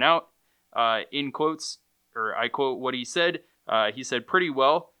meal turn out?" In quotes, or I quote what he said, "Pretty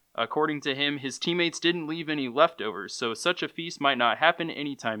well. According to him, his teammates didn't leave any leftovers, so such a feast might not happen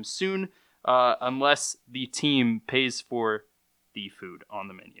anytime soon unless the team pays for the food on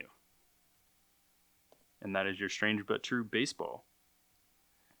the menu." And that is your strange but true baseball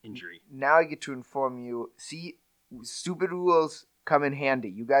injury. Now I get to inform you. See, stupid rules come in handy.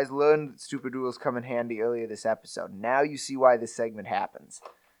 You guys learned that stupid rules come in handy earlier this episode. Now you see why this segment happens.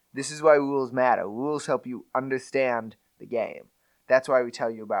 This is why rules matter. Rules help you understand the game. That's why we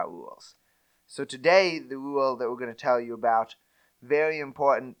tell you about rules. So today, the rule that we're going to tell you about, very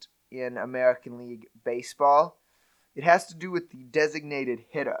important in American League Baseball. It has to do with the designated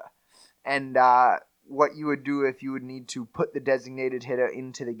hitter and what you would do if you would need to put the designated hitter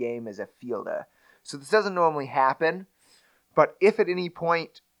into the game as a fielder. So this doesn't normally happen, but if at any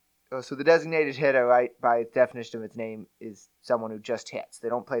point, so the designated hitter, right, by its definition of its name, is someone who just hits. They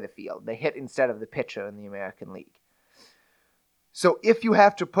don't play the field. They hit instead of the pitcher in the American League. So if you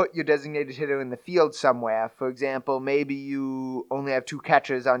have to put your designated hitter in the field somewhere, for example, maybe you only have 2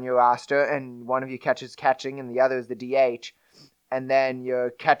 catchers on your roster and one of your catchers catching and the other is the DH, and then your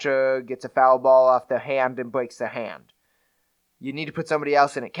catcher gets a foul ball off their hand and breaks their hand. You need to put somebody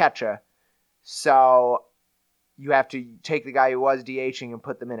else in at catcher, so you have to take the guy who was DHing and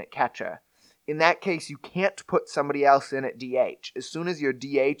put them in at catcher. In that case, you can't put somebody else in at DH. As soon as your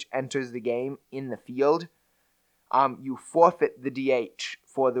DH enters the game in the field, you forfeit the DH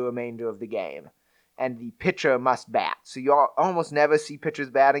for the remainder of the game, and the pitcher must bat. So you almost never see pitchers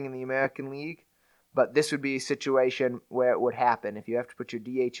batting in the American League, but this would be a situation where it would happen. If you have to put your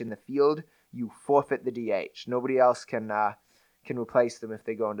DH in the field, you forfeit the DH. Nobody else can replace them if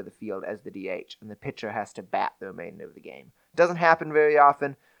they go into the field as the DH, and the pitcher has to bat the remainder of the game. Doesn't happen very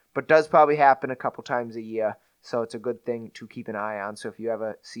often, but does probably happen a couple times a year. So it's a good thing to keep an eye on. So if you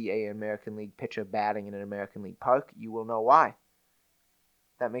ever see an American League pitcher batting in an American League park, you will know why.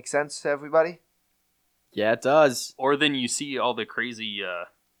 That makes sense to everybody? Yeah, it does. Or then you see all the crazy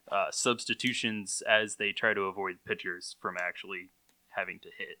substitutions as they try to avoid pitchers from actually having to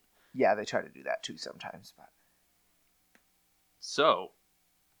hit. Yeah, they try to do that too sometimes. But So,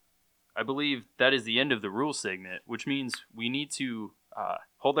 I believe that is the end of the rule segment, which means we need to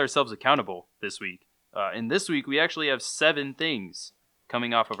hold ourselves accountable this week. And this week, we actually have 7 things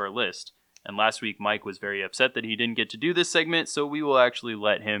coming off of our list. And last week, Mike was very upset that he didn't get to do this segment, so we will actually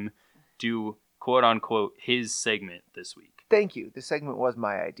let him do, quote-unquote, his segment this week. Thank you. This segment was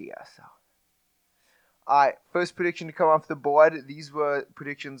my idea. So, first prediction to come off the board. These were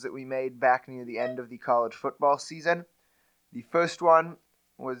predictions that we made back near the end of the college football season. The first one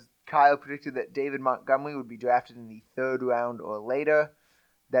was Kyle predicted that David Montgomery would be drafted in the 3rd round or later.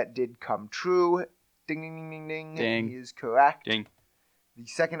 That did come true. Ding, ding, ding, ding, ding. Ding. He is correct. Ding. The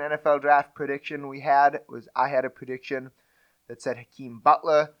second NFL draft prediction we had was I had a prediction that said Hakeem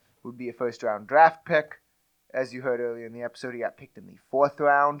Butler would be a first-round draft pick. As you heard earlier in the episode, he got picked in the 4th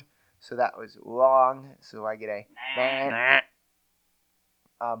round, so that was wrong. So I get a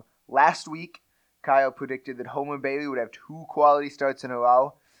nah. Last week, Kyle predicted that Homer Bailey would have 2 quality starts in a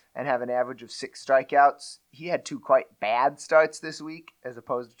row and have an average of 6 strikeouts. He had 2 quite bad starts this week as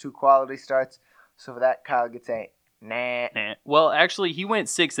opposed to 2 quality starts. So for that, Kyle gets a nah. Well, actually, he went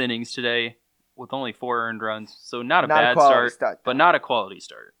 6 innings today with only 4 earned runs, so not a bad start, but not a quality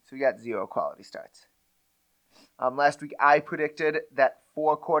start. So we got 0 quality starts. Last week, I predicted that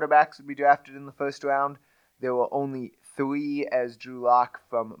 4 quarterbacks would be drafted in the 1st round. There were only 3, as Drew Lock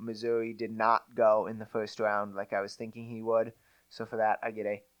from Missouri did not go in the 1st round like I was thinking he would. So for that, I get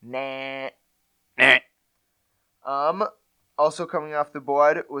a nah. Also coming off the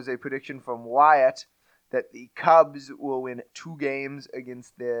board was a prediction from Wyatt that the Cubs will win 2 games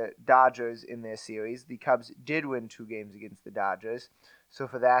against the Dodgers in their series. The Cubs did win 2 games against the Dodgers. So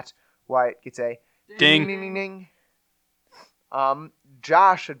for that, Wyatt gets a ding, ding, ding, ding.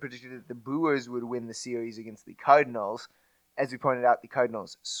 Josh had predicted that the Brewers would win the series against the Cardinals. as we pointed out, the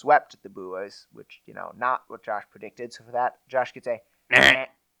Cardinals swept the Brewers, which, not what Josh predicted. So for that, Josh gets a nah.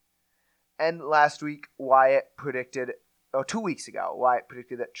 And last week, 2 weeks ago, Wyatt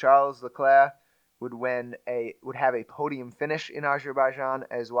predicted that Charles Leclerc would have a podium finish in Azerbaijan,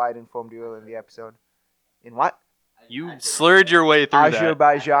 as Wyatt informed you earlier in the episode. In what? You slurred your way through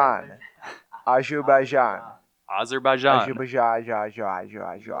Azerbaijan.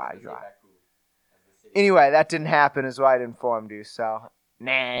 Anyway, that didn't happen, as Wyatt informed you. So,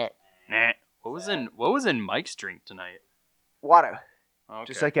 nah. What was in Mike's drink tonight? Water, Okay.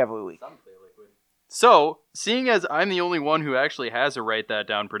 just like every week. So, seeing as I'm the only one who actually has a write that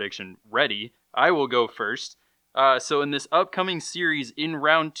down prediction ready, I will go first. So in this upcoming series in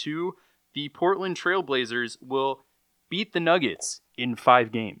round 2, the Portland Trailblazers will beat the Nuggets in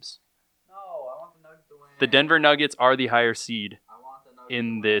 5 games. No, I want the Nuggets to win. The Denver Nuggets are the higher seed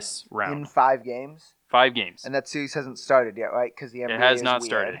in this round. In 5 games. 5 games. And that series hasn't started yet, right? Because the NBA It has is not weird.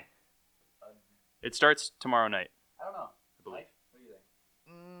 started. It starts tomorrow night. I don't know. I believe. What do you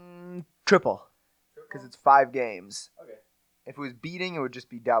think? Triple. Because it's 5 games. Okay. If it was beating, it would just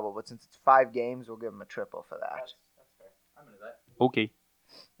be double. But since it's 5 games, we'll give them a triple for that. That's fair. I'm into that. Okay.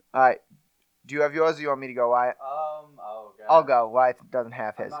 All right. Do you have yours, or you want me to go, Wyatt? Oh god. I'll go. Wyatt doesn't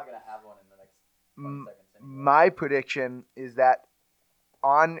have I'm his. not gonna have one in the next 20 seconds. Anyway. My prediction is that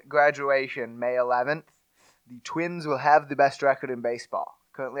on graduation, May 11th, the Twins will have the best record in baseball.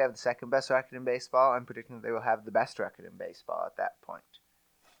 Currently have the second best record in baseball. I'm predicting that they will have the best record in baseball at that point.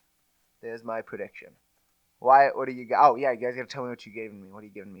 There's my prediction. Wyatt, what do you got? Oh, yeah, you guys got to tell me what you're giving me. What are you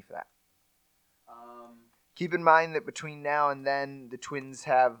giving me for that? Keep in mind that between now and then, the Twins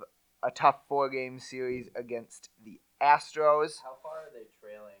have a tough 4-game series against the Astros. How far are they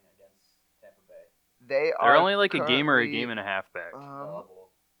trailing against Tampa Bay? They're only like a game or a game and a half back.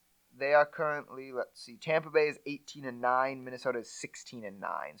 They are currently, let's see, Tampa Bay is 18-9, Minnesota is 16-9,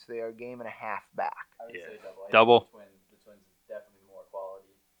 so they are a game and a half back. I would say double. Double. The Twins definitely more quality.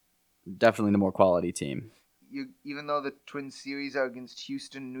 Definitely the more quality team. Even though the Twins series are against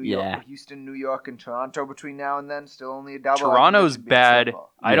Houston, New York, and Toronto between now and then, still only a double. Toronto's bad. Yeah.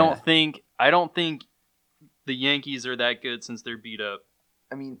 I don't think the Yankees are that good since they're beat up.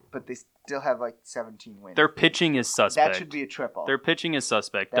 I mean, but they still have like 17 wins. Their pitching is suspect. That should be a triple. Their pitching is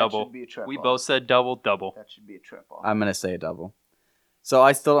suspect. That double. should be a triple. We both said double. That should be a triple. I'm gonna say a double. So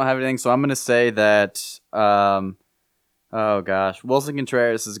I still don't have anything. So I'm gonna say that. Oh gosh, Wilson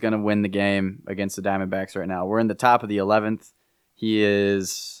Contreras is gonna win the game against the Diamondbacks right now. We're in the top of the 11th. He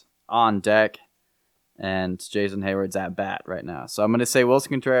is on deck, and Jason Hayward's at bat right now. So I'm gonna say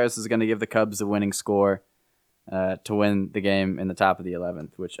Wilson Contreras is gonna give the Cubs the winning score to win the game in the top of the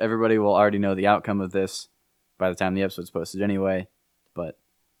 11th. Which everybody will already know the outcome of this by the time the episode's posted anyway. But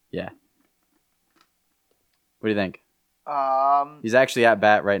yeah, what do you think? He's actually at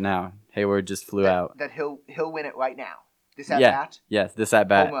bat right now. Hayward just flew out. That he'll win it right now. This at bat? Yes, this at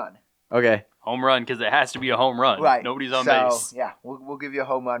bat. Home run. Okay. Home run, because it has to be a home run. Right. Nobody's on so, base. Yeah, we'll give you a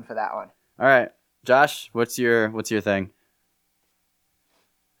home run for that one. All right, Josh, what's your thing?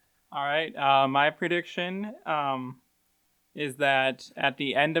 All right. My prediction is that at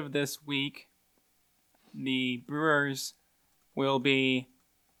the end of this week, the Brewers will be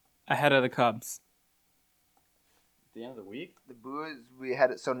ahead of the Cubs. At the end of the week? The Brewers will be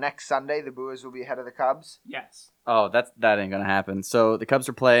ahead. So next Sunday, the Brewers will be ahead of the Cubs. Yes. Oh, that ain't gonna happen. So the Cubs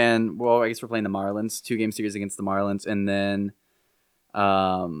are playing. Well, I guess we're playing the Marlins. 2-game series against the Marlins, and then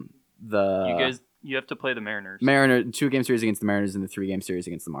You have to play the Mariners. 2-game series against the Mariners, and the 3-game series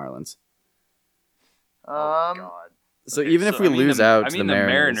against the Marlins. Oh, God. So even if we lose out to the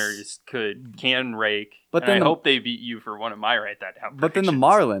Mariners can rake. But And then I hope they beat you for one of my write that down. But then the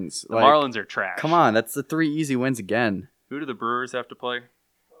predictions. Marlins. The Marlins are trash. Come on, that's the 3 easy wins again. Who do the Brewers have to play?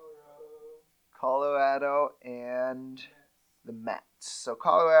 Colorado and the Mets. So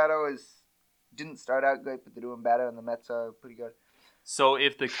Colorado didn't start out good, but they're doing better, and the Mets are pretty good. So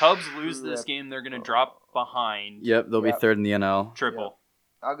if the Cubs lose this game, they're going to drop behind. Yep, they'll be third in the NL. Triple.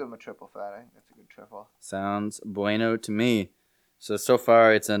 I'll give them a triple for that. I think that's a good triple. Sounds bueno to me. So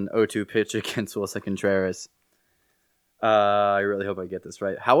far, it's an 0-2 pitch against Wilson Contreras. I really hope I get this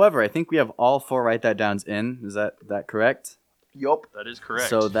right. However, I think we have all 4 write that downs in. Is that correct? Yup. That is correct.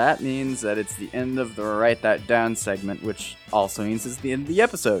 So that means that it's the end of the write that down segment, which also means it's the end of the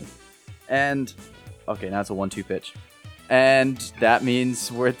episode. And okay, now it's a 1-2 pitch. And that means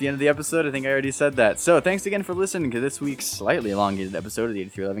we're at the end of the episode. I think I already said that. So thanks again for listening to this week's slightly elongated episode of the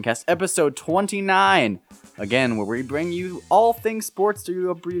 8311 Cast, episode 29. Again, where we bring you all things sports to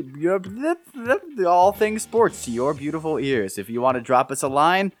your beautiful ears. If you want to drop us a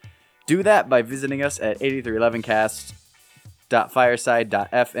line, do that by visiting us at 8311cast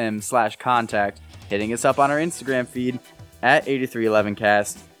podcast.fireside.fm/contact, hitting us up on our Instagram feed at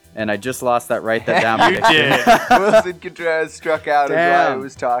 8311cast. And I just lost that. Write that down. You did. Wilson Contreras struck out as Damn. I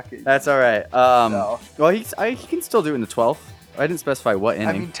was talking. That's all right. So. Well, he can still do it in the 12th. I didn't specify what inning.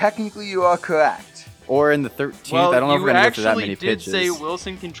 I mean, technically you are correct. Or in the 13th. Well, I don't know if you we're going to go through that actually many did pitches. say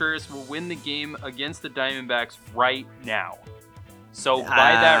Wilson Contreras will win the game against the Diamondbacks right now. So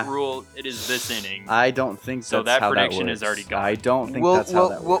by that rule, it is this inning. I don't think So that's that how prediction that is works. already gone. I don't think that's how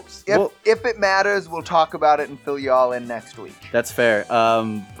that works. If it matters, we'll talk about it and fill you all in next week. That's fair.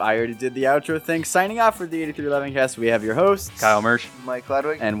 I already did the outro thing. Signing off for the 8311 cast, we have your hosts, Kyle Mersch. Mike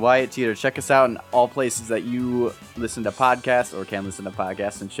Ludwig. and Wyatt Teeter. Check us out in all places that you listen to podcasts or can listen to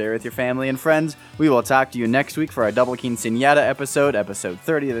podcasts, and share with your family and friends. We will talk to you next week for our Double Quinceañera episode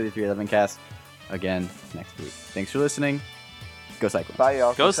 30 of the 8311 cast. Again, next week. Thanks for listening. Go Cyclones. Bye,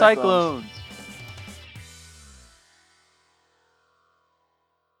 y'all. Go Cyclones!